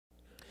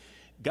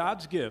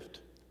God's gift,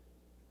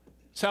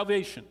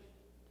 salvation,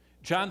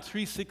 John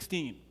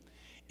 3:16,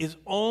 is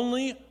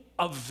only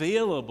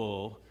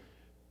available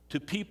to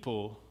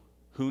people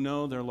who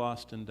know they're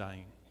lost and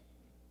dying.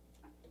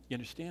 You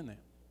understand that?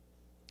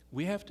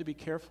 We have to be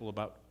careful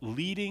about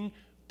leading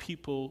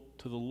people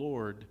to the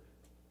Lord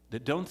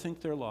that don't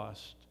think they're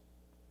lost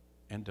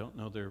and don't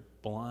know they're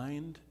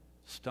blind,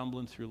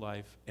 stumbling through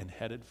life, and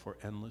headed for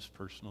endless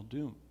personal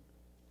doom.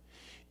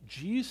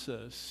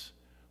 Jesus,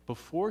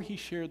 before he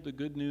shared the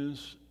good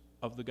news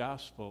of the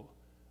gospel,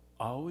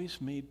 always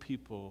made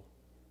people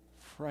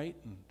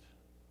frightened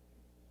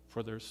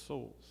for their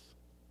souls.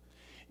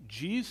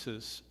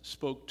 Jesus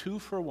spoke 2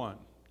 for 1.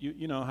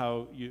 You know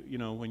how, you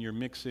know, when you're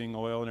mixing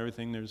oil and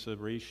everything, there's a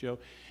ratio.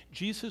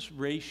 Jesus'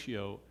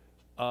 ratio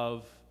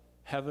of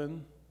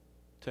heaven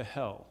to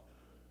hell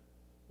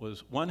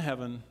was 1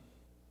 heaven,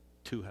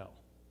 2 hell.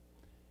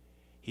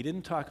 He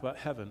didn't talk about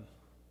heaven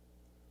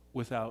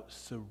without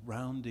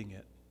surrounding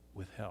it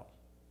with hell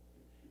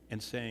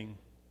and saying,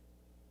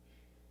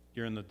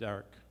 you're in the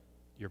dark,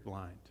 you're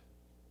blind,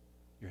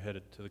 you're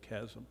headed to the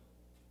chasm.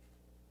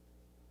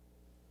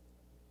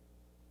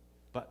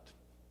 But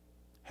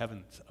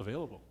heaven's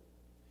available.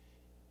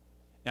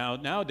 Now,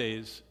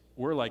 nowadays,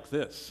 we're like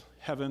this,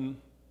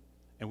 heaven,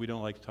 and we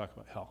don't like to talk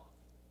about hell.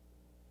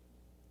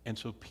 And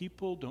so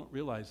people don't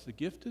realize the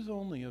gift is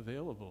only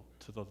available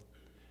to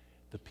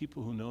the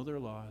people who know they're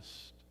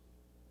lost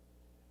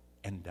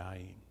and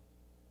dying.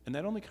 And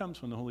that only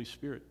comes when the Holy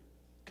Spirit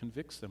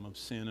convicts them of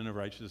sin and of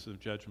righteousness and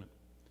of judgment.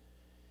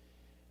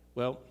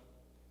 Well,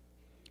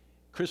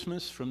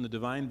 Christmas from the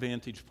divine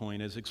vantage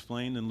point, as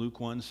explained in Luke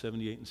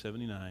 1:78 and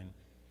 79,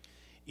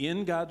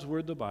 in God's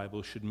Word, the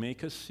Bible, should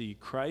make us see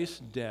Christ's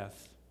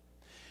death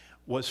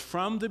was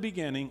from the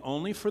beginning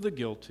only for the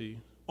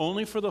guilty,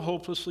 only for the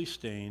hopelessly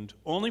stained,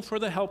 only for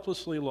the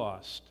helplessly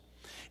lost.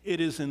 It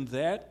is in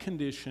that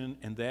condition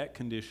and that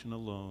condition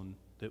alone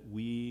that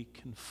we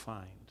can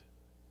find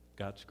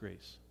God's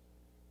grace.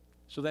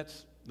 So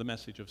that's the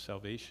message of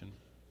salvation.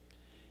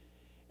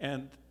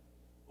 And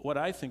what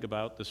I think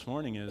about this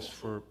morning is,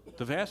 for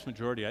the vast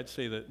majority, I'd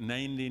say that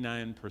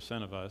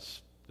 99% of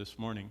us this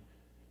morning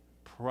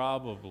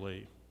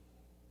probably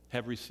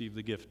have received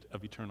the gift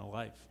of eternal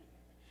life.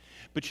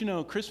 But you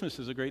know, Christmas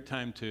is a great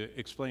time to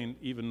explain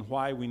even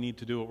why we need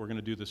to do what we're going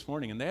to do this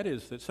morning, and that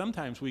is that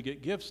sometimes we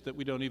get gifts that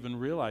we don't even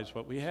realize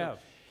what we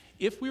have.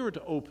 If we were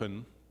to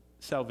open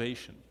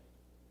salvation,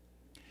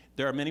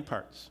 there are many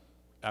parts.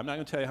 I'm not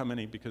going to tell you how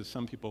many because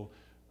some people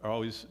are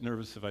always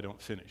nervous if I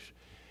don't finish.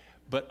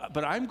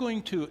 But I'm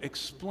going to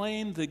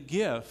explain the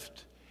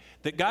gift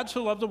that God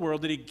so loved the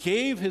world that he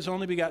gave his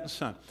only begotten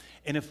Son.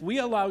 And if we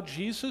allow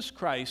Jesus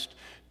Christ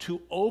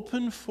to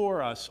open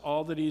for us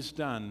all that he's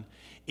done,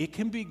 it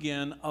can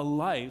begin a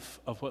life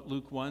of what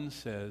Luke 1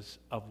 says,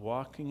 of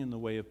walking in the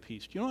way of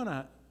peace. Do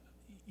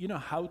you know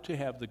how to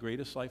have the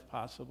greatest life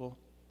possible?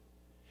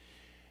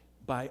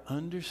 By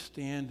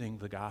understanding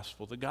the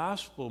gospel. The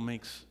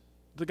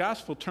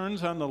gospel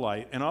turns on the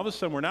light, and all of a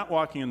sudden we're not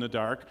walking in the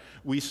dark.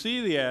 We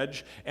see the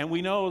edge, and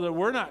we know that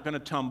we're not going to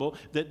tumble,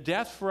 that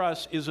death for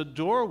us is a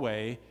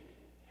doorway,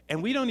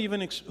 and we don't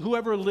even,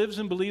 whoever lives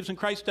and believes in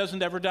Christ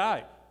doesn't ever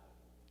die.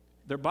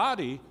 Their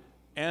body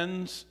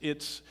ends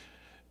its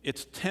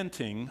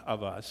tenting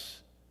of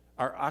us,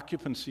 our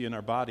occupancy in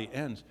our body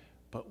ends,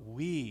 but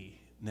we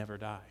never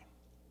die.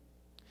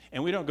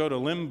 And we don't go to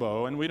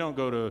limbo, and we don't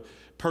go to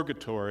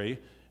purgatory.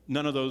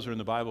 None of those are in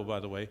the Bible, by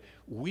the way.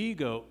 We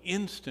go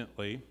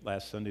instantly,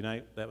 last Sunday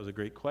night, that was a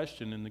great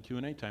question in the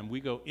Q&A time, we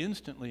go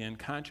instantly and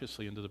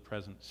consciously into the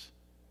presence.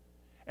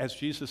 As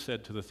Jesus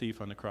said to the thief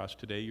on the cross,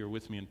 today you're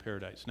with me in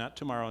paradise. Not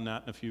tomorrow,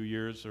 not in a few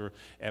years, or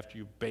after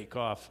you bake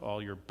off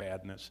all your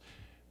badness.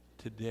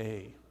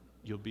 Today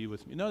you'll be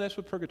with me. No, that's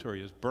what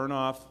purgatory is. Burn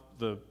off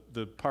the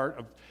part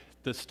of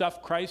the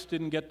stuff Christ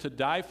didn't get to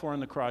die for on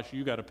the cross,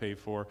 you got to pay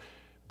for.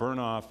 Burn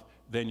off,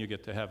 then you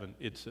get to heaven.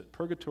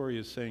 Purgatory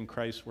is saying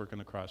Christ's work on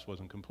the cross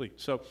wasn't complete.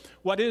 So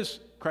what is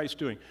Christ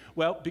doing?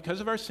 Well,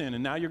 because of our sin,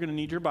 and now you're going to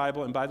need your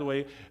Bible, and by the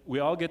way, we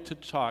all get to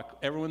talk.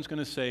 Everyone's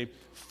going to say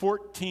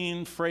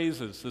 14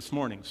 phrases this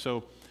morning.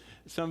 So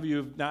some of you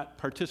have not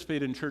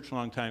participated in church a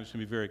long time. It's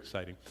going to be very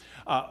exciting.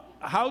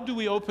 How do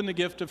we open the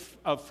gift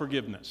of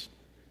forgiveness?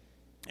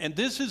 And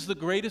this is the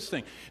greatest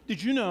thing.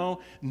 Did you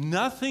know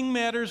nothing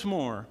matters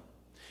more?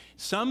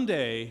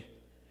 Someday,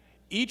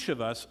 each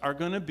of us are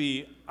going to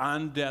be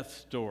on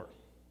death's door.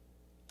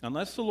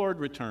 Unless the Lord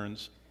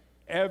returns,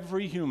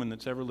 every human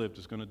that's ever lived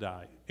is going to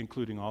die,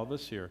 including all of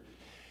us here.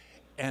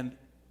 And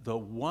the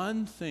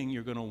one thing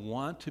you're going to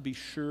want to be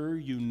sure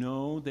you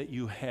know that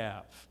you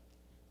have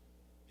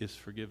is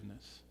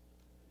forgiveness.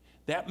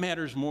 That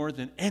matters more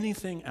than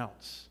anything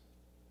else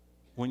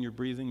when you're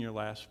breathing your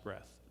last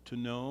breath. To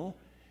know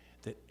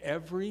that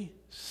every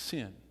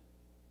sin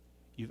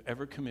you've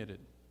ever committed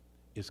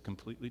is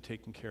completely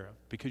taken care of.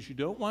 Because you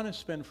don't want to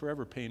spend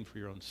forever paying for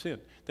your own sin.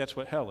 That's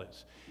what hell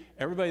is.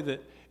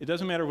 It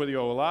doesn't matter whether you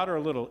owe a lot or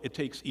a little, it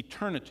takes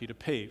eternity to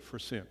pay for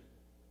sin.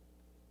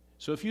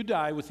 So if you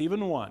die with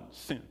even one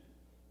sin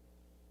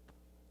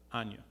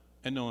on you,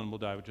 and no one will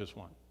die with just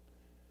one,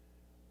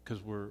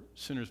 because we're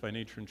sinners by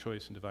nature and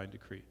choice and divine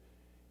decree.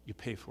 You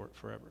pay for it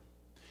forever.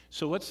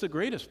 So what's the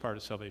greatest part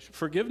of salvation?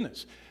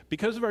 Forgiveness.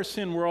 Because of our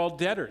sin, we're all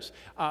debtors.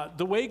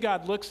 The way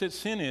God looks at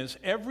sin is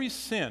every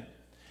sin,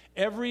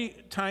 every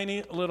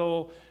tiny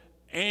little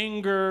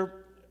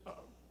anger,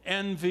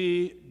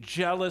 envy,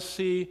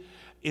 jealousy,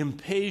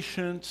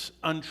 impatience,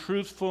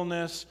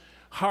 untruthfulness,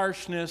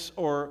 harshness,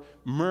 or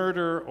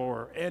murder,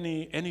 or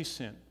any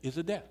sin is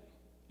a debt.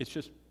 It's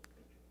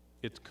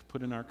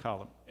put in our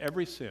column.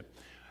 Every sin.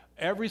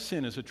 Every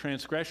sin is a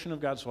transgression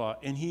of God's law,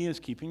 and he is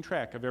keeping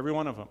track of every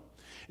one of them.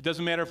 It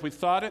doesn't matter if we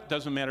thought it,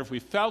 doesn't matter if we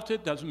felt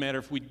it, doesn't matter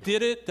if we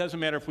did it, doesn't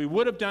matter if we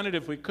would have done it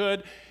if we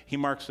could, he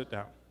marks it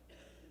down.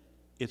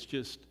 It's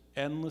just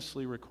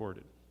endlessly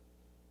recorded.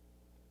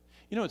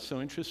 You know, it's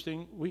so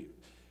interesting.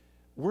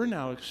 We're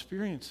now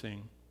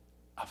experiencing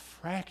a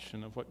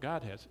fraction of what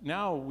God has.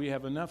 Now we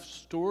have enough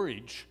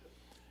storage,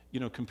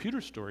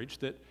 computer storage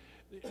that,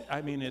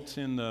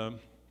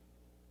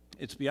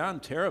 it's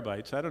beyond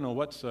terabytes. I don't know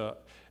what's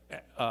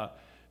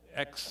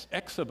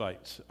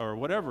exabytes or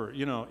whatever.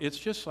 It's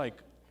just like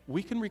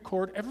we can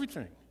record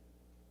everything.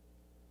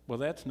 Well,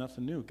 that's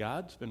nothing new.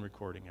 God's been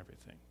recording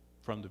everything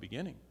from the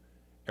beginning.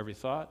 Every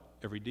thought,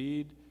 every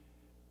deed,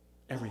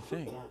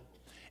 everything.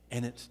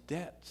 And it's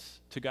debts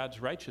to God's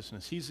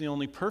righteousness. He's the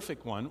only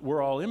perfect one.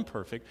 We're all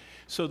imperfect.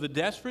 So the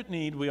desperate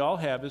need we all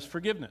have is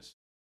forgiveness.